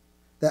think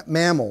that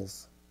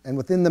mammals, and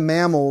within the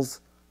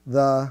mammals,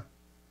 the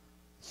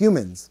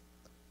humans,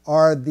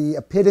 are the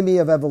epitome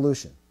of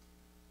evolution.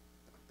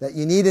 That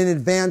you need an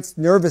advanced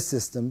nervous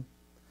system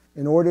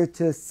in order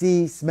to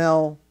see,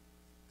 smell,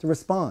 to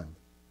respond.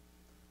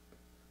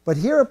 But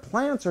here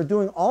plants are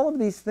doing all of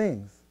these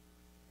things,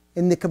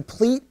 in the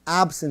complete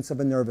absence of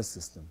a nervous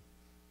system.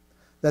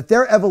 That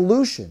their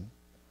evolution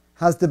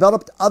has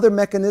developed other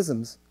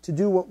mechanisms to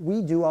do what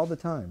we do all the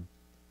time.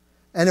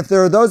 And if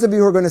there are those of you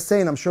who are going to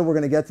say, and I'm sure we're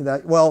going to get to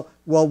that, well,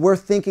 we're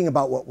thinking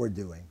about what we're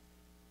doing.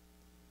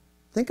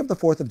 Think of the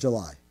 4th of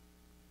July.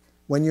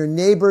 When your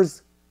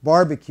neighbor's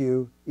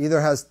barbecue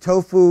either has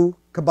tofu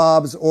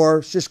kebabs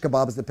or shish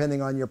kebabs,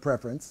 depending on your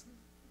preference,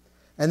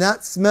 and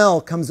that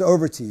smell comes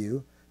over to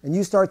you, and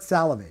you start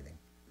salivating.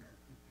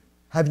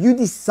 Have you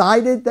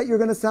decided that you're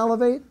going to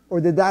salivate,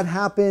 or did that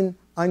happen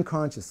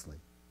unconsciously?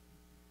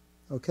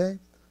 Okay?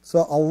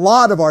 So a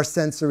lot of our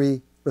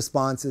sensory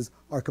responses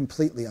are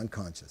completely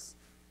unconscious.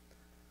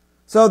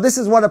 So this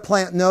is what a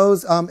plant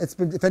knows.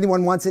 If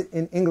anyone wants it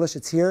in English,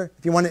 it's here.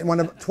 If you want it in one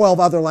of 12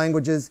 other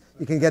languages,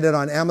 you can get it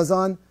on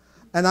Amazon.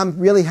 And I'm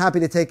really happy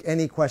to take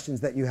any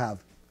questions that you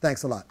have.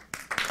 Thanks a lot.